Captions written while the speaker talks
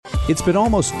It's been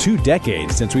almost 2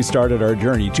 decades since we started our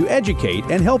journey to educate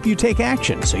and help you take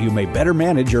action so you may better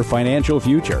manage your financial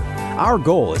future. Our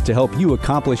goal is to help you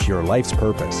accomplish your life's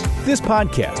purpose. This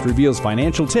podcast reveals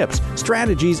financial tips,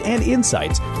 strategies, and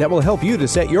insights that will help you to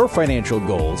set your financial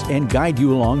goals and guide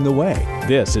you along the way.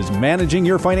 This is Managing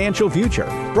Your Financial Future,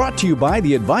 brought to you by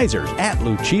the advisors at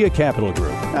Lucia Capital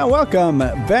Group. Now, welcome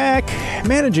back,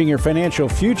 Managing Your Financial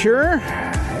Future,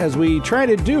 as we try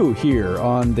to do here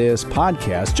on this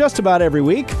podcast just about every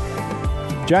week.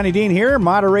 Johnny Dean here,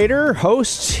 moderator,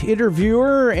 host,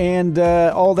 interviewer, and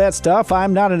all that stuff.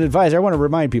 I'm not an advisor. I want to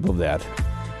remind people of that.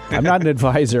 I'm not an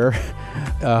advisor.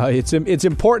 It's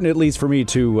important, at least for me,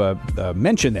 to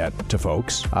mention that to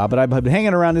folks. But I've been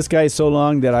hanging around this guy so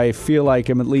long that I feel like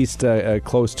I'm at least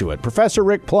close to it. Professor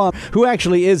Rick Plum, who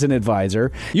actually is an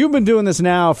advisor. You've been doing this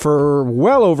now for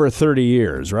well over 30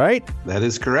 years, right? That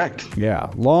is correct.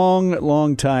 Yeah,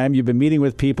 long time. You've been meeting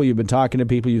with people. You've been talking to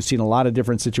people. You've seen a lot of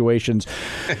different situations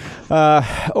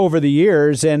over the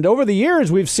years. And over the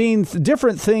years, we've seen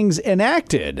different things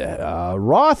enacted.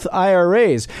 Roth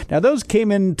IRAs. Now, those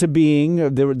came into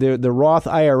being. The Roth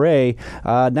IRA,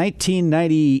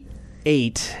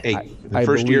 1998. The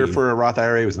first year for a Roth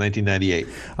IRA was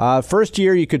 1998. First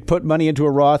year you could put money into a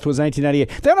Roth was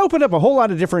 1998. That opened up a whole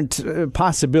lot of different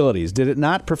possibilities, did it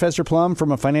not, Professor Plum,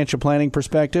 from a financial planning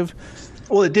perspective?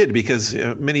 Well, it did, because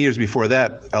many years before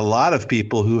that, a lot of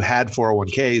people who had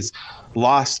 401ks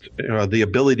lost the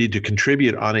ability to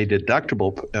contribute on a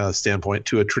deductible standpoint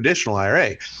to a traditional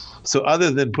IRA. So other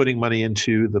than putting money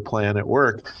into the plan at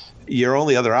work, your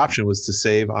only other option was to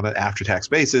save on an after-tax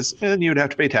basis, and you'd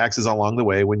have to pay taxes along the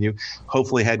way when you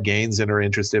hopefully had gains and or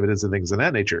interest dividends and things of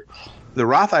that nature. The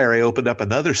Roth IRA opened up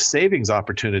another savings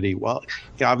opportunity. Well,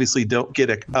 you obviously don't get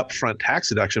an upfront tax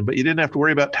deduction, but you didn't have to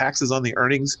worry about taxes on the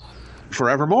earnings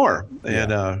forevermore.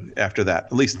 And after that,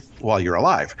 at least while you're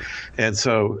alive. And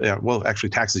so, well,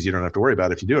 actually taxes you don't have to worry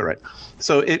about if you do it right.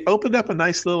 So it opened up a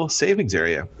nice little savings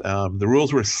area. The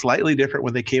rules were slightly different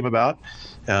when they came about.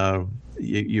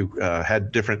 You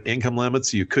had different income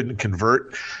limits. You couldn't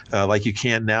convert like you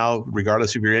can now,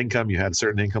 regardless of your income. You had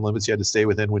certain income limits you had to stay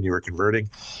within when you were converting.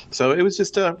 So it was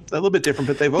just a little bit different,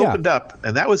 but they've opened up.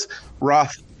 And that was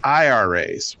Roth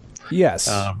IRAs. Yes.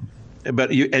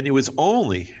 And it was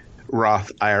only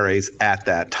Roth IRAs at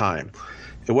that time.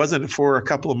 It wasn't for a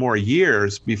couple of more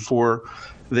years before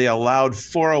they allowed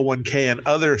 401k and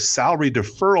other salary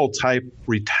deferral type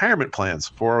retirement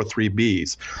plans,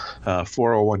 403bs,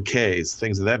 401ks,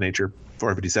 things of that nature,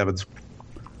 457s,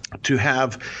 to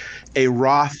have a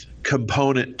Roth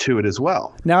component to it as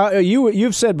well. Now,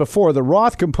 you've said before the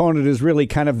Roth component is really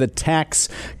kind of the tax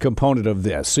component of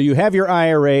this. So you have your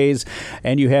IRAs,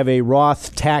 and you have a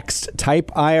Roth taxed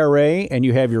type IRA, and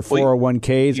you have your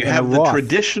 401ks. You have the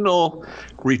traditional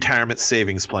retirement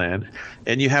savings plan,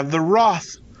 and you have the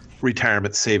Roth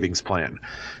retirement savings plan.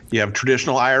 You have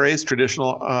traditional IRAs,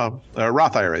 traditional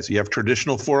Roth IRAs. You have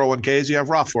traditional 401ks. You have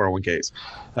Roth 401ks.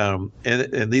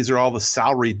 And these are all the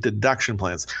salary deduction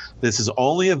plans. This is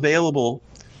only available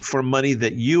for money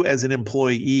that you as an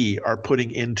employee are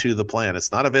putting into the plan.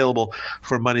 It's not available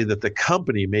for money that the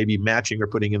company may be matching or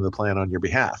putting in the plan on your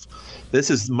behalf.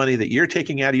 This is money that you're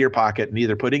taking out of your pocket and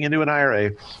either putting into an IRA,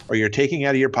 or you're taking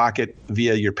out of your pocket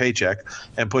via your paycheck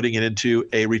and putting it into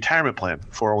a retirement plan,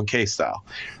 401k style,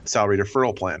 salary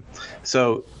deferral plan.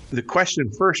 So the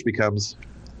question first becomes,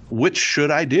 which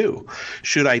should I do?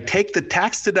 Should I take the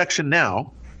tax deduction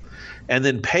now and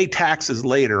then pay taxes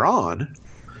later on?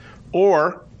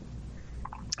 Or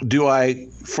do I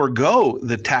forego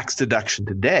the tax deduction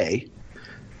today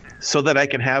so that I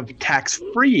can have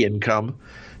tax-free income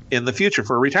in the future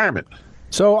for retirement?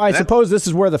 So I suppose this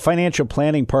is where the financial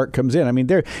planning part comes in. I mean,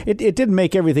 it didn't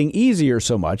make everything easier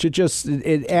so much.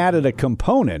 It added a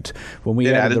component when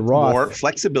we added the Roth. More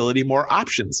flexibility, more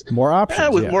options. More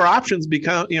options. More options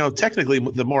become, technically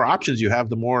the more options you have,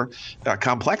 the more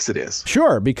complex it is.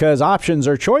 Sure, because options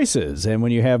are choices. And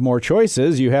when you have more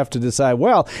choices, you have to decide,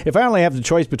 well, if I only have the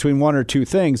choice between one or two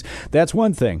things, that's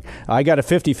one thing. I got a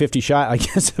 50-50 shot, I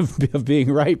guess, of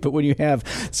being right. But when you have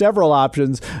several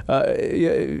options,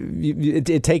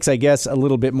 it takes, I guess, a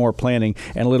little bit more planning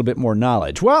and a little bit more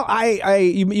knowledge. Well,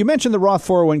 you mentioned the Roth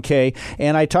 401k,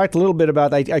 and I talked a little bit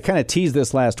about, I kind of teased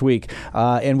this last week,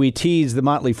 and we tease the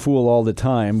Motley Fool all the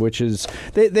time, which is,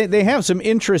 they have some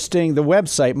interesting, the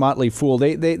website Motley Fool,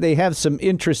 they have some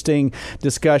interesting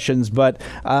discussions, but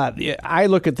I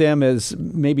look at them as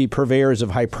maybe purveyors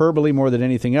of hyperbole more than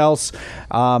anything else.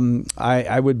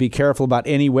 I would be careful about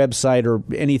any website or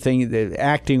anything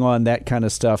acting on that kind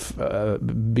of stuff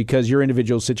because you're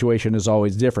individual situation is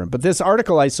always different. But this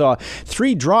article I saw,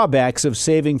 3 drawbacks of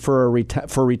saving for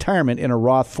retirement in a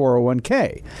Roth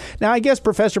 401k. Now, I guess,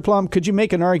 Professor Plum, could you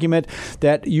make an argument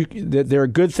that there are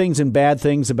good things and bad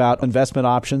things about investment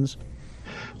options?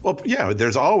 Well, yeah,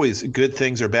 there's always good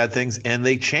things or bad things, and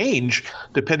they change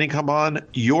depending upon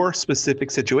your specific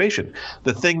situation.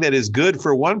 The thing that is good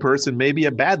for one person may be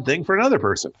a bad thing for another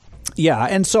person. Yeah,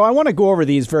 and so I want to go over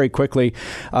these very quickly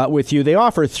with you. They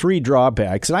offer 3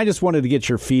 drawbacks, and I just wanted to get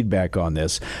your feedback on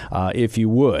this, if you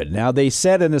would. Now, they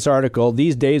said in this article,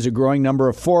 these days a growing number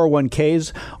of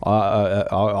 401ks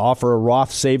offer a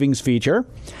Roth savings feature.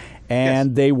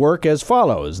 And they work as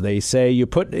follows. They say you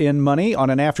put in money on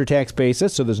an after-tax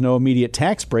basis, so there's no immediate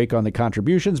tax break on the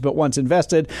contributions, but once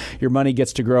invested, your money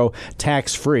gets to grow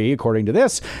tax-free. According to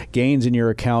this, gains in your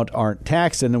account aren't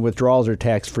taxed, and the withdrawals are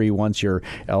tax-free once you're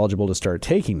eligible to start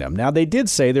taking them. Now, they did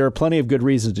say there are plenty of good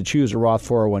reasons to choose a Roth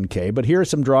 401k, but here are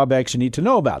some drawbacks you need to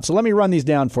know about. So let me run these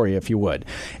down for you, if you would,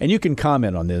 and you can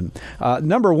comment on them.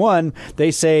 Number 1,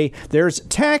 they say there's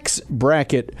tax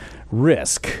bracket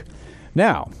risk.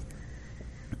 Now,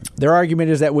 their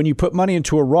argument is that when you put money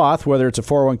into a Roth, whether it's a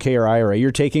 401k or IRA,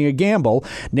 you're taking a gamble,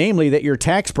 namely that your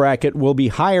tax bracket will be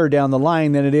higher down the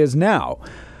line than it is now.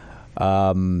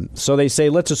 So they say,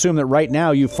 let's assume that right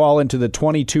now you fall into the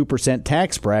 22%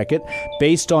 tax bracket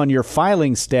based on your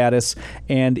filing status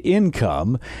and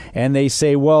income. And they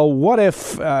say, well, what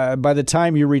if by the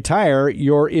time you retire,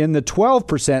 you're in the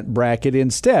 12% bracket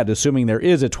instead, assuming there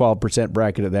is a 12%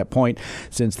 bracket at that point,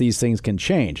 since these things can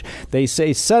change. They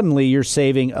say suddenly you're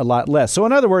saving a lot less. So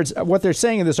in other words, what they're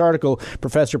saying in this article,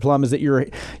 Professor Plum, is that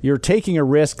you're taking a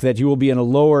risk that you will be in a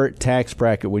lower tax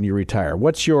bracket when you retire.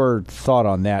 What's your thought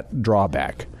on that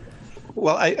drawback?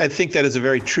 Well, I think that is a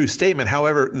very true statement.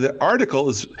 However, the article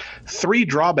is 3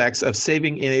 drawbacks of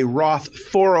saving in a Roth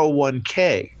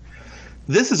 401k.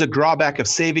 This is a drawback of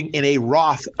saving in a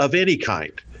Roth of any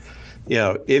kind. You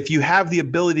know, if you have the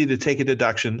ability to take a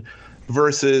deduction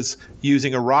versus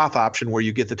using a Roth option where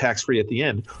you get the tax-free at the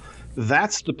end,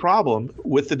 that's the problem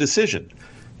with the decision.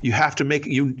 You have to make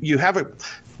you have at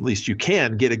least you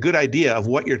can get a good idea of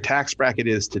what your tax bracket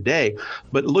is today,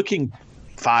 but looking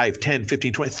 5, 10,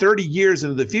 15, 20, 30 years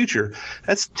into the future,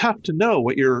 that's tough to know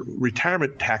what your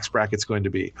retirement tax bracket's going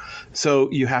to be. So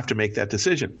you have to make that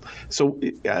decision. So,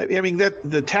 I mean, that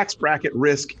the tax bracket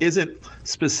risk isn't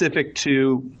specific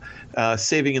to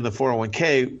saving in the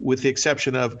 401k, with the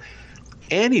exception of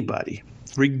anybody,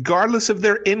 regardless of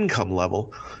their income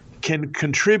level, can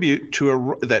contribute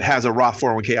to that has a Roth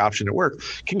 401k option at work,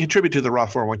 can contribute to the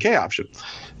Roth 401k option.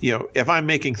 You know, if I'm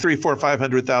making $300,000,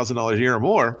 $400,000, $500,000 a year or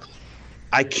more,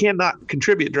 I cannot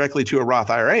contribute directly to a Roth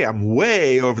IRA. I'm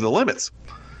way over the limits.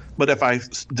 But if I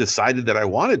decided that I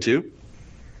wanted to,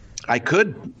 I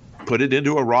could put it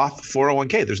into a Roth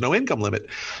 401k. There's no income limit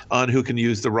on who can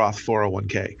use the Roth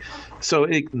 401k. So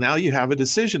now you have a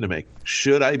decision to make.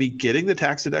 Should I be getting the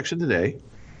tax deduction today,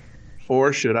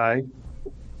 or should I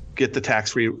get the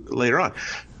tax-free later on?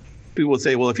 People would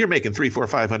say, well, if you're making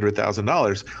 $300,000, $400,000,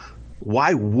 $500,000,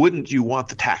 why wouldn't you want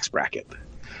the tax bracket?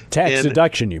 Tax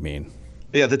deduction, you mean?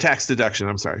 Yeah, the tax deduction,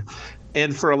 I'm sorry.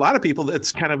 And for a lot of people,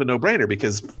 that's kind of a no-brainer,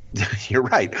 because you're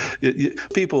right.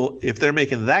 People, if they're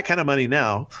making that kind of money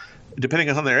now, depending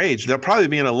on their age, they'll probably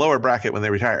be in a lower bracket when they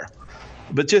retire.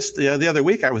 But just the other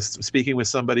week, I was speaking with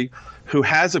somebody who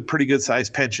has a pretty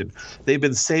good-sized pension. They've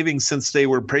been saving since they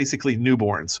were basically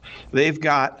newborns. They've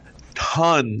got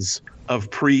tons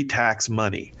of pre-tax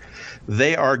money.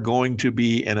 They are going to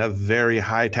be in a very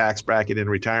high tax bracket in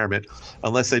retirement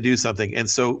unless they do something. And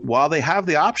so while they have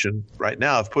the option right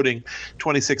now of putting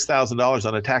 $26,000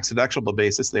 on a tax deductible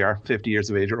basis, they are 50 years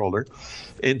of age or older,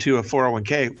 into a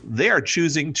 401k, they are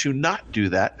choosing to not do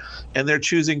that. And they're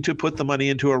choosing to put the money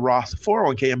into a Roth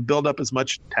 401k and build up as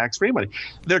much tax-free money.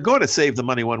 They're going to save the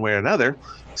money one way or another.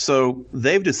 So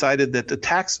they've decided that the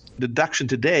tax deduction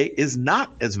today is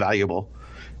not as valuable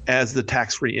as the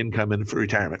tax-free income in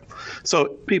retirement. So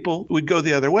people would go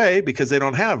the other way because they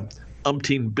don't have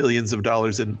umpteen billions of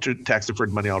dollars in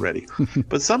tax-deferred money already.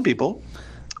 But some people,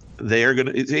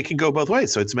 it can go both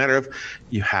ways. So it's a matter of,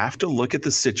 you have to look at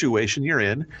the situation you're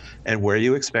in and where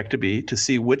you expect to be to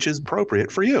see which is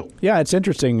appropriate for you. Yeah, it's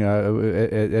interesting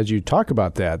as you talk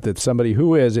about that somebody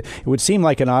who is, it would seem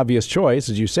like an obvious choice,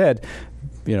 as you said,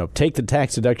 take the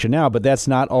tax deduction now, but that's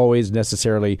not always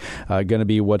necessarily going to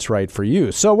be what's right for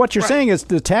you. So what you're saying is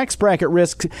the tax bracket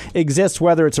risk exists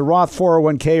whether it's a Roth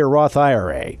 401k or Roth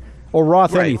IRA or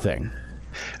Roth anything.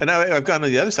 And I've gone to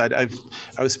the other side. I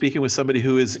was speaking with somebody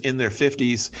who is in their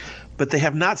 50s, but they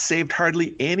have not saved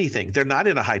hardly anything. They're not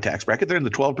in a high tax bracket. They're in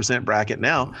the 12% bracket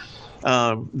now.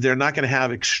 They're not going to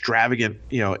have extravagant,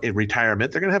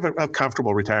 retirement. They're going to have a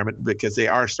comfortable retirement because they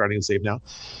are starting to save now.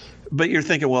 But you're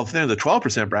thinking, well, if they're in the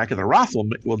 12% bracket, the Roth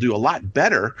will do a lot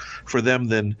better for them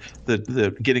than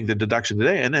the getting the deduction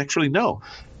today. And actually, no,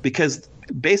 because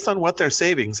based on what their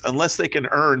savings, unless they can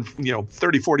earn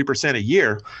 30-40% a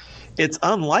year, it's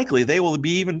unlikely they will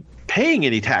be even paying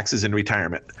any taxes in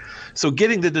retirement. So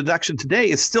getting the deduction today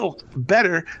is still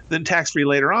better than tax-free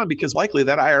later on, because likely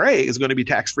that IRA is going to be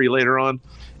tax-free later on,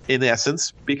 in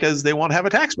essence, because they won't have a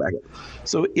tax bracket.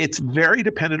 So it's very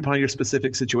dependent upon your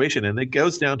specific situation. And it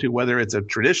goes down to whether it's a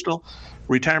traditional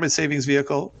retirement savings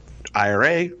vehicle,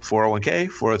 IRA, 401k,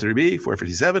 403b,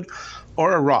 457,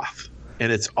 or a Roth.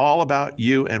 And it's all about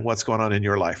you and what's going on in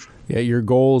your life. Yeah, your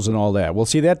goals and all that. Well,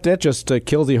 see, that just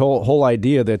kills the whole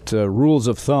idea that rules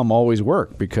of thumb always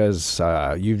work, because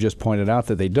you've just pointed out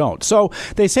that they don't. So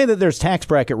they say that there's tax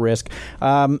bracket risk.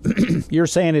 You're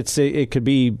saying it could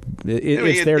be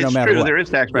it's there no matter what. There is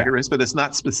tax bracket risk, but it's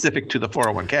not specific to the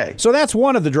 401k. So that's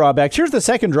one of the drawbacks. Here's the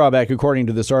second drawback, according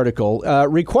to this article.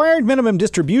 Required minimum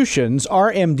distributions,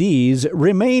 RMDs,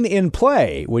 remain in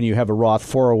play when you have a Roth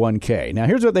 401k. Now,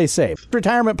 here's what they say.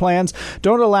 Retirement plans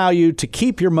don't allow you to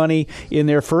keep your money in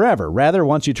there forever. Rather,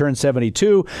 once you turn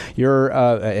 72, you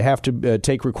have to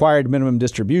take required minimum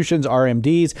distributions,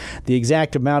 RMDs, the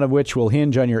exact amount of which will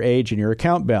hinge on your age and your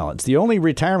account balance. The only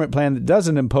retirement plan that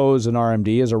doesn't impose an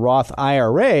RMD is a Roth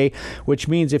IRA, which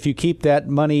means if you keep that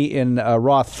money in a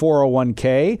Roth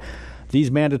 401k, these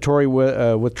mandatory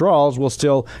withdrawals will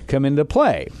still come into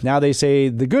play. Now, they say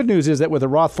the good news is that with a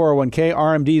Roth 401k,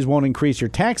 RMDs won't increase your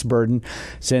tax burden,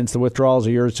 since the withdrawals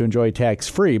are yours to enjoy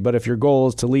tax-free. But if your goal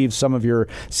is to leave some of your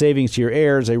savings to your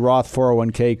heirs, a Roth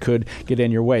 401k could get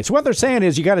in your way. So what they're saying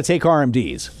is you got to take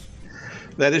RMDs.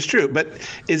 That is true. But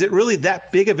is it really that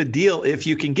big of a deal if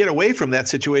you can get away from that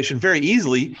situation very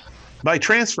easily by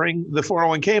transferring the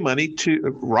 401k money to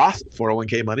Roth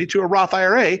 401k money to a Roth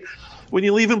IRA when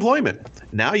you leave employment?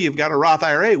 Now you've got a Roth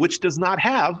IRA, which does not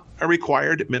have a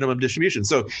required minimum distribution.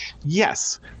 So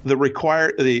yes, the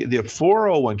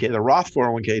 401k, the Roth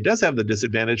 401k does have the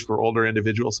disadvantage for older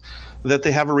individuals that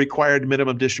they have a required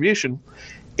minimum distribution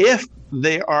if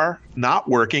they are not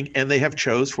working and they have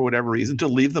chose for whatever reason to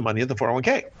leave the money at the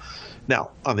 401k.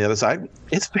 Now, on the other side,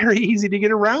 it's very easy to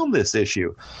get around this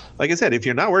issue. Like I said, if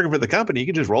you're not working for the company, you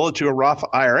can just roll it to a Roth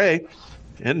IRA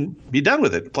and be done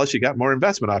with it. Plus, you got more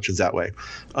investment options that way.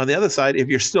 On the other side, if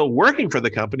you're still working for the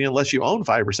company, unless you own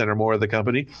 5% or more of the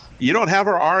company, you don't have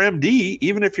an RMD,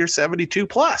 even if you're 72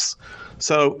 plus.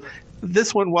 So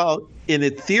this one, while in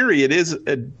theory it is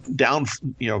a downfall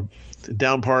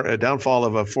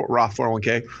of a Roth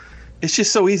 401k, it's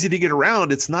just so easy to get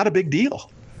around. It's not a big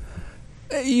deal.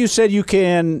 You said you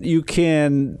can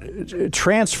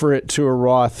transfer it to a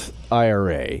Roth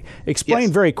IRA.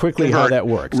 Explain very quickly how that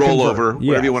works. Rollover,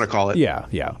 whatever you want to call it.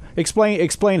 Yeah.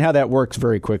 Explain how that works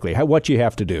very quickly. What you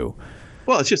have to do.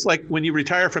 Well, it's just like when you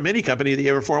retire from any company that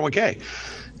you have a 401k.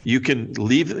 You can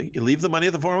leave the money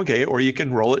at the 401k, or you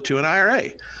can roll it to an IRA.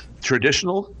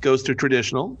 Traditional goes to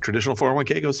traditional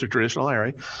 401k goes to traditional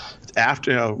IRA.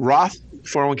 After Roth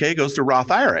 401k goes to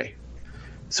Roth IRA.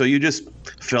 So you just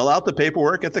fill out the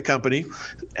paperwork at the company,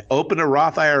 open a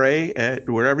Roth IRA at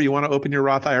wherever you want to open your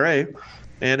Roth IRA,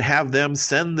 and have them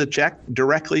send the check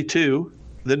directly to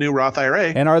the new Roth IRA.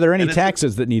 And are there any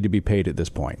taxes that need to be paid at this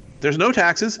point? There's no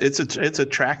taxes. It's a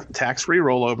tax-free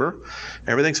rollover.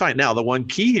 Everything's fine. Now, the one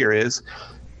key here is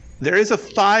there is a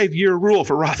 5-year rule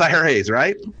for Roth IRAs,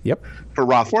 right? Yep. For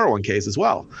Roth 401ks as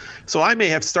well. So I may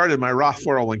have started my Roth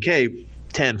 401k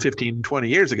 10, 15, 20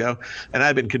 years ago, and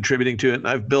I've been contributing to it, and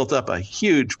I've built up a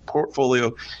huge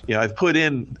portfolio. I've put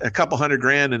in a couple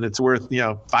 $100,000 and it's worth,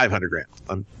 $500,000.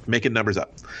 I'm making numbers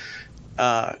up.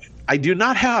 I do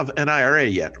not have an IRA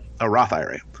yet, a Roth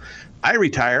IRA. I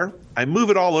retire, I move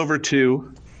it all over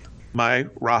to my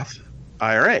Roth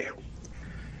IRA.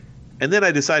 And then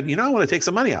I decide, I want to take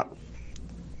some money out.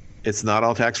 It's not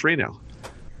all tax-free now.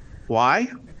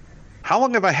 Why? How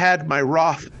long have I had my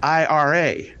Roth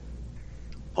IRA?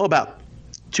 Oh, about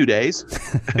 2 days.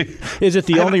 Is it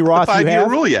the only Roth you have? 5-year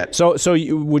rule yet. So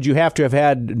would you have to have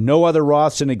had no other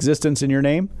Roths in existence in your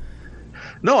name?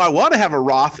 No, I want to have a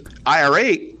Roth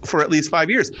IRA for at least 5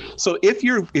 years. So if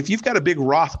you've got a big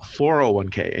Roth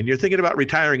 401k and you're thinking about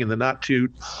retiring in the not too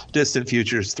distant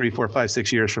futures, 3, 4, 5,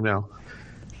 6 years from now,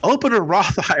 open a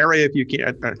Roth IRA if you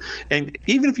can. And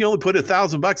even if you only put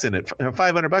 $1,000 in it,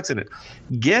 $500 in it,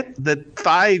 get the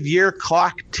 5-year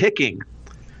clock ticking,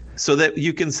 so that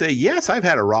you can say, yes, I've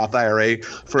had a Roth IRA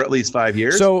for at least 5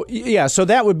 years. So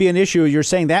that would be an issue. You're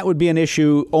saying that would be an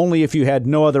issue only if you had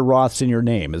no other Roths in your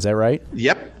name. Is that right?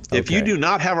 Yep. If you do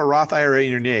not have a Roth IRA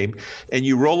in your name and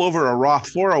you roll over a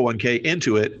Roth 401k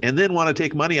into it and then want to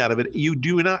take money out of it, you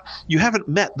haven't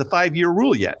met the 5-year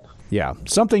rule yet. Yeah,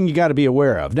 something you got to be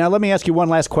aware of. Now, let me ask you one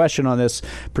last question on this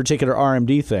particular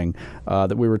RMD thing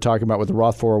that we were talking about with the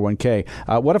Roth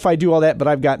 401k. What if I do all that, but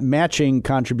I've got matching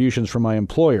contributions from my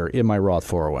employer in my Roth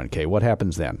 401k? What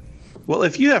happens then? Well,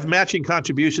 if you have matching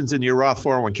contributions in your Roth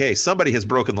 401k, somebody has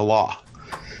broken the law.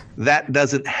 That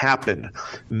doesn't happen.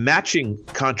 Matching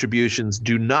contributions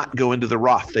do not go into the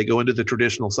Roth. They go into the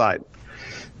traditional side.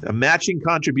 A matching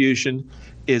contribution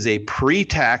is a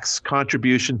pre-tax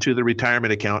contribution to the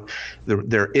retirement account.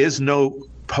 There is no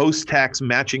post-tax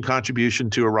matching contribution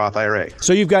to a Roth IRA.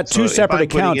 So you've got two separate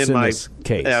accounts in this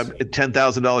case.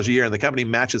 $10,000 a year and the company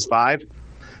matches $5,000.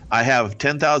 I have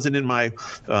 $10,000 in my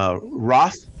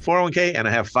Roth 401k and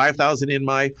I have $5,000 in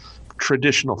my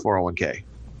traditional 401k.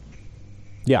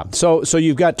 Yeah, so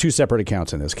you've got two separate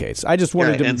accounts in this case. I just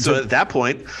wanted to... And so at that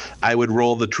point, I would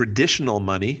roll the traditional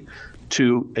money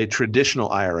to a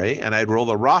traditional IRA, and I'd roll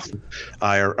the Roth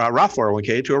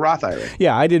 401k to a Roth IRA.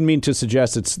 Yeah, I didn't mean to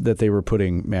suggest that they were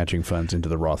putting matching funds into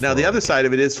the Roth. Now, the other side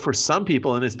of it is for some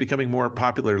people, and it's becoming more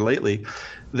popular lately,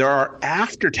 there are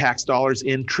after-tax dollars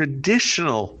in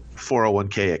traditional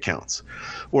 401k accounts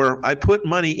where I put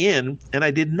money in and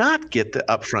I did not get the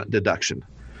upfront deduction.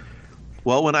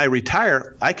 Well, when I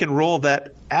retire, I can roll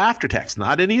that after-tax,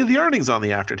 not any of the earnings on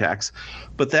the after-tax,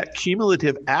 but that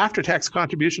cumulative after-tax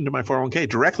contribution to my 401k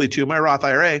directly to my Roth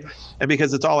IRA. And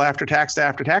because it's all after-tax to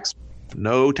after-tax,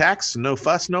 no tax, no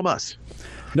fuss, no muss.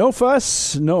 No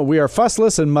fuss, no, we are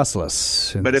fussless and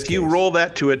mussless. But if you roll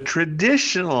that to a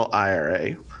traditional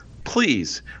IRA,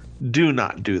 please do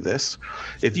not do this.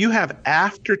 If you have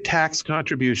after-tax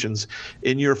contributions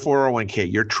in your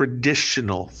 401k, your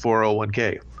traditional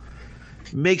 401k,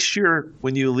 make sure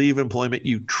when you leave employment,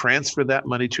 you transfer that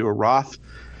money to a Roth,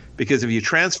 because if you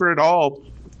transfer it all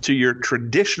to your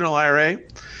traditional IRA,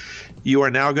 you are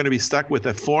now going to be stuck with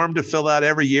a form to fill out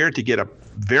every year to get a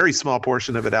very small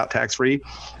portion of it out tax-free,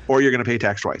 or you're going to pay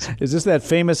tax twice. Is this that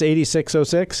famous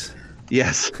 8606?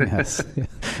 Yes. Yes.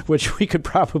 Which we could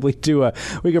probably do a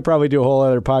whole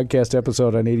other podcast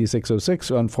episode on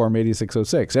 8606 on Form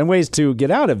 8606 and ways to get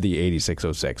out of the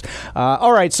 8606.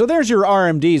 All right, so there's your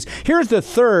RMDs. Here's the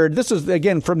third. This is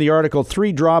again from the article,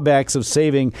 3 drawbacks of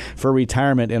saving for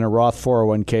retirement in a Roth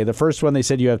 401k. The first one, they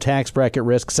said you have tax bracket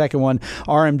risk. Second one,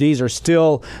 RMDs are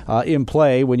still in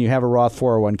play when you have a Roth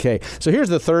 401k. So here's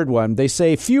the third one. They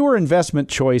say fewer investment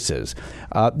choices.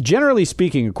 Generally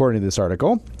speaking, according to this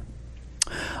article,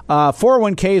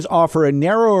 401ks offer a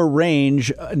narrower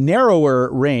range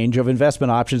of investment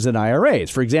options than IRAs.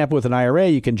 For example, with an IRA,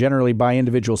 you can generally buy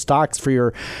individual stocks for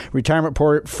your retirement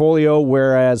portfolio,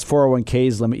 whereas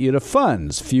 401ks limit you to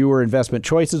funds. Fewer investment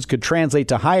choices could translate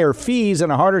to higher fees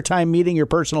and a harder time meeting your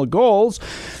personal goals.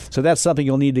 So that's something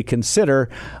you'll need to consider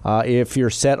if you're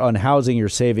set on housing your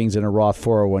savings in a Roth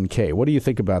 401k. What do you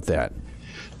think about that?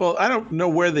 Well, I don't know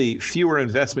where the fewer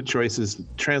investment choices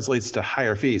translates to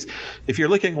higher fees. If you're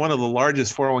looking at one of the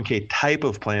largest 401k type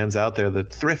of plans out there, the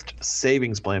thrift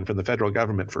savings plan from the federal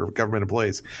government for government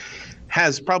employees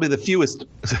has probably the fewest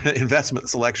investment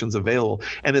selections available.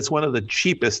 And it's one of the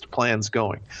cheapest plans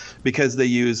going because they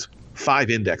use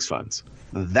 5 index funds.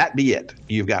 That be it.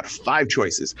 You've got 5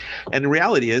 choices. And the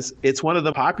reality is it's one of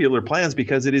the popular plans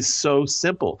because it is so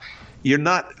simple. You're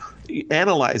not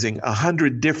analyzing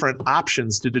 100 different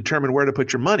options to determine where to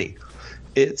put your money.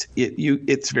 It's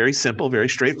very simple, very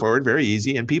straightforward, very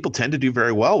easy, and people tend to do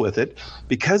very well with it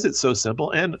because it's so simple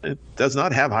and it does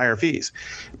not have higher fees.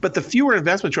 But the fewer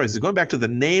investment choices, going back to the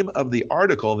name of the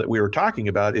article that we were talking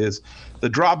about, is the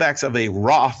drawbacks of a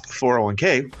Roth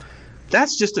 401k.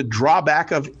 That's just a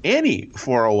drawback of any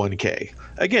 401k.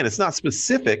 Again, it's not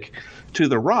specific to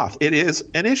the Roth. It is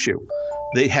an issue.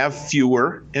 They have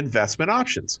fewer investment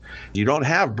options. You don't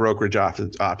have brokerage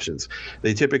options.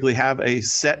 They typically have a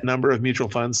set number of mutual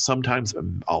funds, sometimes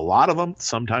a lot of them,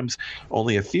 sometimes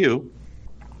only a few.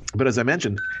 But as I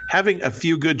mentioned, having a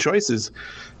few good choices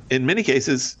in many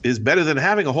cases is better than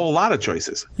having a whole lot of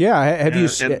choices. Yeah. Have you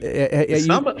some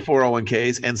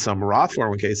 401ks and some Roth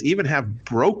 401ks even have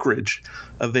brokerage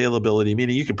availability,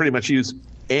 meaning you can pretty much use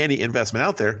any investment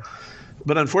out there.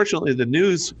 But unfortunately, the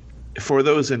news for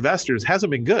those investors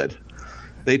hasn't been good.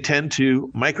 they tend to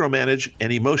micromanage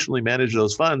and emotionally manage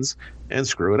those funds and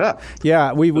screw it up.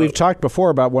 Yeah, we've talked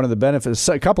before about one of the benefits,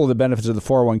 a couple of the benefits of the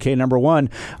 401k. Number one,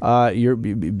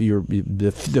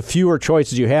 the fewer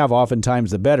choices you have,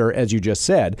 oftentimes the better, as you just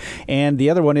said. And the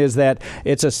other one is that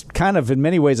it's a kind of, in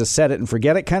many ways, a set it and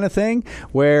forget it kind of thing,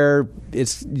 where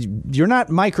you're not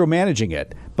micromanaging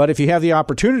it. But if you have the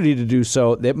opportunity to do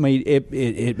so, it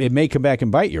may come back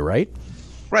and bite you, right?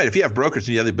 Right. If you have brokers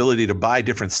and you have the ability to buy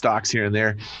different stocks here and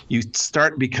there, you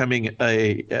start becoming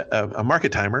a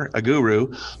market timer, a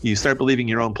guru. You start believing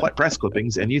your own press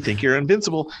clippings, and you think you're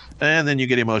invincible, and then you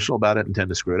get emotional about it and tend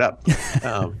to screw it up.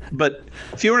 But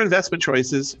fewer investment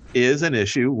choices is an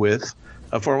issue with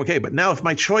a 401k. But now if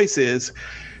my choice is,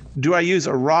 do I use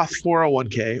a Roth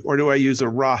 401k or do I use a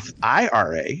Roth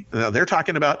IRA? Now they're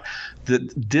talking about the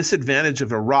disadvantage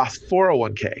of a Roth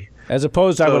 401k. As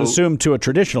opposed, I would assume, to a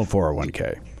traditional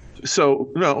 401k. So,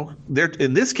 no,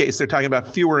 in this case, they're talking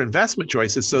about fewer investment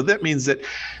choices. So that means that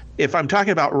if I'm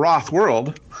talking about Roth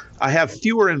world, I have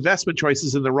fewer investment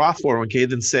choices in the Roth 401k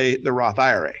than, say, the Roth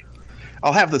IRA.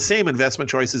 I'll have the same investment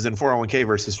choices in 401k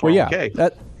versus 401k.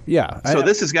 Well, yeah. So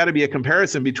this has got to be a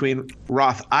comparison between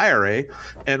Roth IRA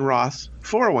and Roth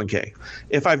 401k.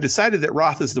 If I've decided that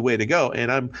Roth is the way to go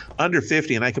and I'm under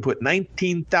 50 and I can put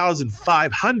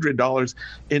 $19,500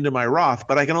 into my Roth,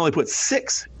 but I can only put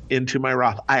 $6,000 into my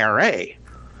Roth IRA,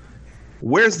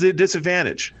 where's the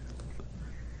disadvantage?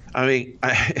 I mean,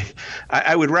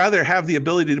 I would rather have the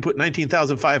ability to put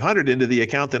 $19,500 into the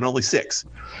account than only $6,000.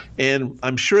 And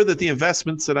I'm sure that the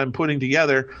investments that I'm putting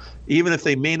together, even if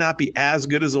they may not be as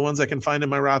good as the ones I can find in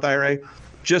my Roth IRA,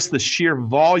 just the sheer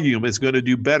volume is going to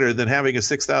do better than having a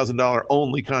 $6,000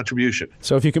 only contribution.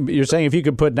 So you're saying if you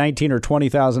could put $19,000 or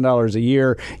 $20,000 a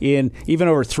year in, even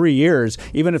over 3 years,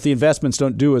 even if the investments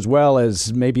don't do as well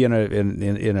as maybe in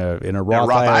a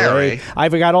Roth IRA,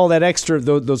 I've got all that extra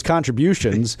those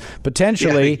contributions.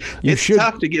 Potentially, it's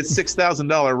tough to get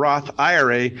 $6,000 Roth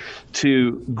IRA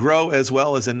to grow as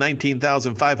well as a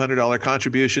 $19,500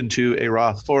 contribution to a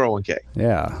Roth 401k.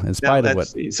 Yeah, in spite of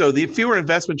what. So the fewer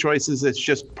investment choices, it's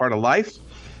just part of life.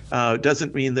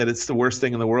 Doesn't mean that it's the worst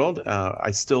thing in the world.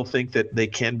 I still think that they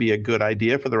can be a good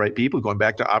idea for the right people, going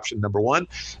back to option number one,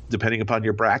 depending upon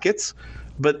your brackets.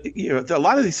 But a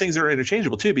lot of these things are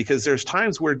interchangeable too, because there's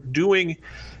times where doing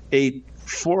a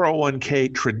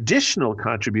 401k traditional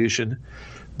contribution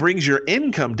brings your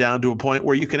income down to a point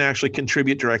where you can actually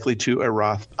contribute directly to a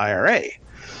Roth IRA.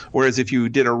 Whereas if you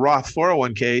did a Roth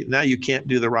 401k, now you can't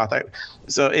do the Roth IRA.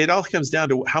 So it all comes down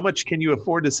to how much can you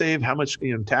afford to save? How much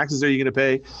taxes are you going to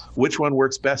pay? Which one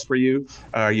works best for you?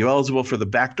 Are you eligible for the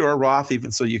backdoor Roth,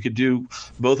 even so you could do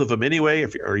both of them anyway,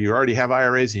 or you already have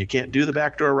IRAs and you can't do the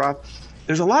backdoor Roth?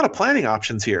 There's a lot of planning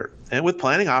options here. And with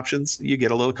planning options, you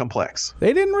get a little complex.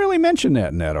 They didn't really mention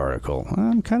that in that article.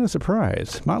 I'm kind of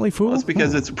surprised. Motley Fool? Well, it's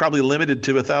because it's probably limited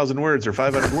to 1,000 words or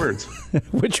 500 words.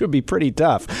 Which would be pretty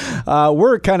tough.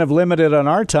 We're kind of limited on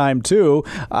our time, too.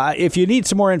 If you need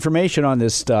some more information on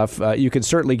this stuff, you can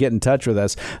certainly get in touch with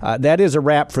us. That is a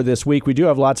wrap for this week. We do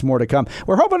have lots more to come.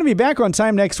 We're hoping to be back on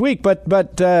time next week. But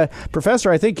Professor,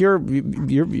 I think are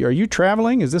you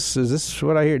traveling? Is this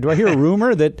what I hear? Do I hear a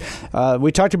rumor that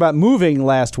we talked about moving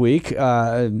last week?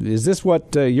 Is this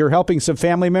what you're helping some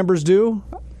family members do?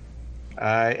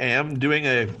 I am doing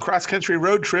a cross-country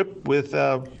road trip with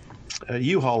a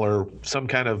U-Haul or some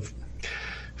kind of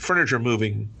furniture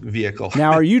moving vehicle.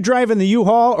 Now, are you driving the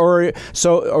U-Haul, or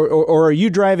are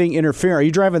you driving interference? Are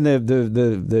you driving the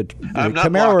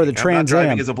Camaro or the Trans Am? I'm not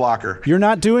driving as a blocker. You're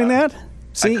not doing that?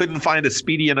 See? I couldn't find a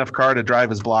speedy enough car to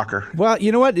drive as blocker. Well,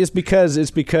 you know what? It's because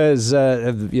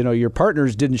your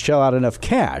partners didn't shell out enough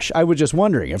cash. I was just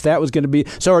wondering if that was going to be.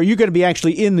 So, are you going to be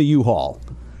actually in the U-Haul?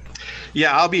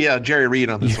 Yeah, I'll be Jerry Reed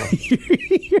on this one.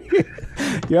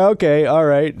 Yeah. Okay. All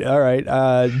right.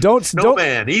 Don't.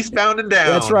 Man, eastbound and down.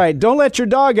 That's right. Don't let your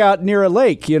dog out near a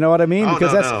lake. You know what I mean?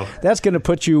 Because that's going to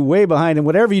put you way behind. And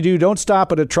whatever you do, don't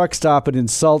stop at a truck stop and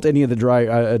insult any of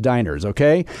the diners.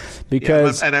 Okay?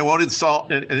 Because and I won't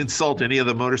insult any of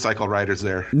the motorcycle riders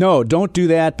there. No, don't do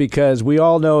that, because we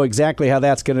all know exactly how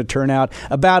that's going to turn out.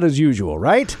 About as usual,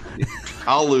 right?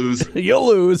 I'll lose. You'll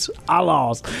lose. I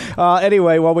lost.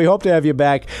 Anyway, well, we hope to have you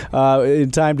back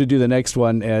in time to do the next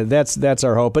one. That's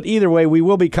our hope. But either way, we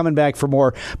will be coming back for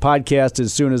more podcasts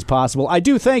as soon as possible. I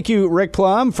do thank you, Rick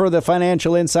Plum, for the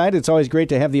financial insight. It's always great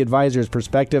to have the advisor's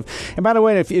perspective. And by the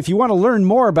way, if you want to learn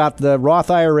more about the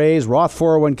Roth IRAs, Roth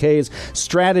 401ks,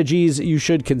 strategies you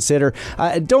should consider,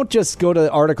 don't just go to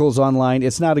articles online.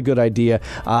 It's not a good idea.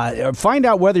 Find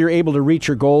out whether you're able to reach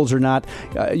your goals or not.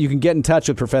 You can get in touch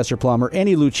with Professor Plummer,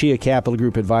 any Lucia Capital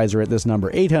Group advisor at this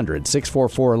number,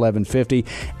 800-644-1150,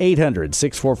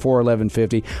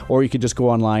 800-644-1150, or you could just go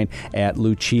online at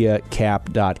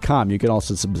luciacap.com. You can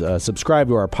also subscribe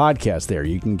to our podcast there.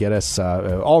 You can get us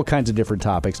all kinds of different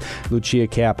topics,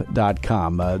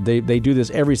 luciacap.com. They do this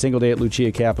every single day at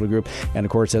Lucia Capital Group, and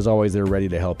of course, as always, they're ready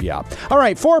to help you out. All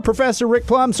right, for Professor Rick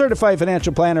Plum, certified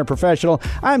financial planner professional,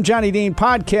 I'm Johnny Dean,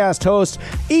 podcast host,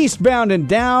 Eastbound and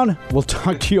Down. We'll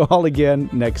talk to you all again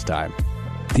next time.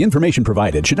 The information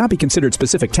provided should not be considered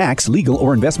specific tax, legal,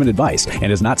 or investment advice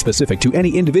and is not specific to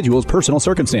any individual's personal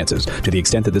circumstances. To the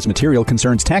extent that this material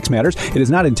concerns tax matters, it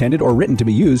is not intended or written to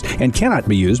be used and cannot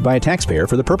be used by a taxpayer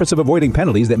for the purpose of avoiding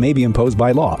penalties that may be imposed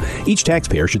by law. Each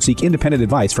taxpayer should seek independent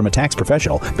advice from a tax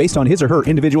professional based on his or her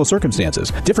individual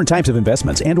circumstances. Different types of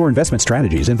investments and/or investment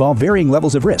strategies involve varying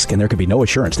levels of risk, and there can be no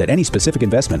assurance that any specific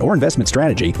investment or investment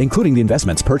strategy, including the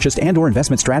investments purchased and/or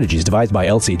investment strategies devised by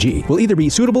LCG, will either be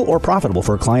suitable or profitable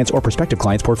for a client's or prospective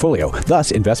client's portfolio.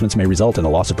 Thus, investments may result in a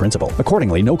loss of principal.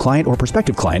 Accordingly, no client or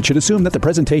prospective client should assume that the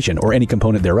presentation or any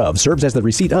component thereof serves as the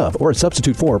receipt of or a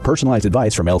substitute for personalized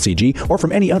advice from LCG or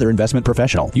from any other investment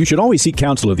professional. You should always seek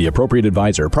counsel of the appropriate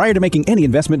advisor prior to making any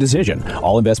investment decision.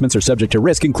 All investments are subject to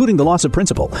risk, including the loss of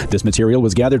principal. This material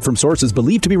was gathered from sources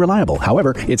believed to be reliable.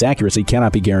 However, its accuracy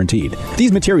cannot be guaranteed.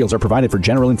 These materials are provided for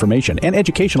general information and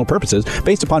educational purposes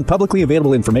based upon publicly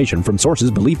available information from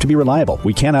sources believed to be reliable.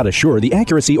 We cannot assure the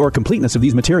accuracy or completeness of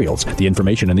these materials. The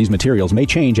information in these materials may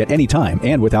change at any time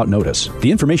and without notice. The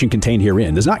information contained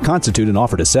herein does not constitute an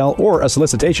offer to sell or a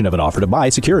solicitation of an offer to buy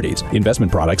securities.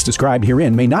 Investment products described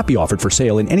herein may not be offered for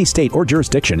sale in any state or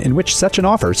jurisdiction in which such an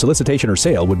offer, solicitation, or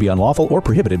sale would be unlawful or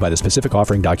prohibited by the specific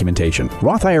offering documentation.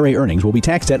 Roth IRA earnings will be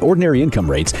taxed at ordinary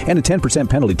income rates, and a 10%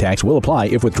 penalty tax will apply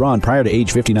if withdrawn prior to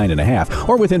age 59 and a half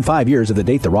or within 5 years of the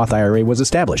date the Roth IRA was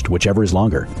established, whichever is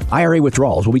longer. IRA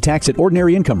withdrawals will be taxed at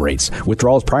ordinary income rates.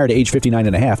 Withdrawals prior to age 59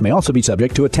 and a half may also be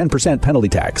subject to a 10% penalty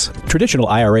tax. Traditional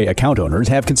IRA account owners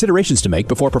have considerations to make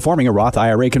before performing a Roth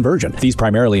IRA conversion. These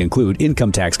primarily include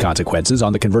income tax consequences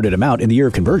on the converted amount in the year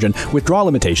of conversion, withdrawal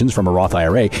limitations from a Roth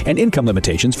IRA, and income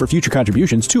limitations for future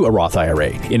contributions to a Roth IRA.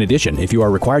 In addition, if you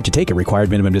are required to take a required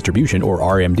minimum distribution or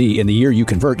RMD in the year you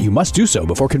convert, you must do so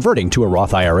before converting to a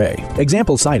Roth IRA.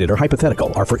 Examples cited are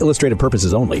hypothetical, are for illustrative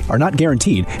purposes only, are not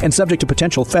guaranteed, and subject to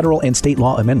potential federal and state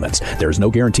law amendments. There is no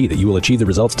guarantee that you will achieve the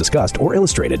results discussed or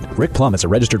illustrated. Rick Plum is a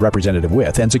registered representative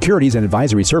with and securities and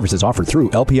advisory services offered through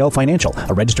LPL Financial,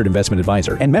 a registered investment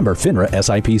advisor, and member FINRA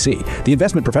SIPC. The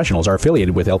investment professionals are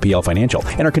affiliated with LPL Financial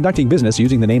and are conducting business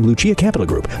using the name Lucia Capital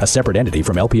Group, a separate entity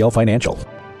from LPL Financial.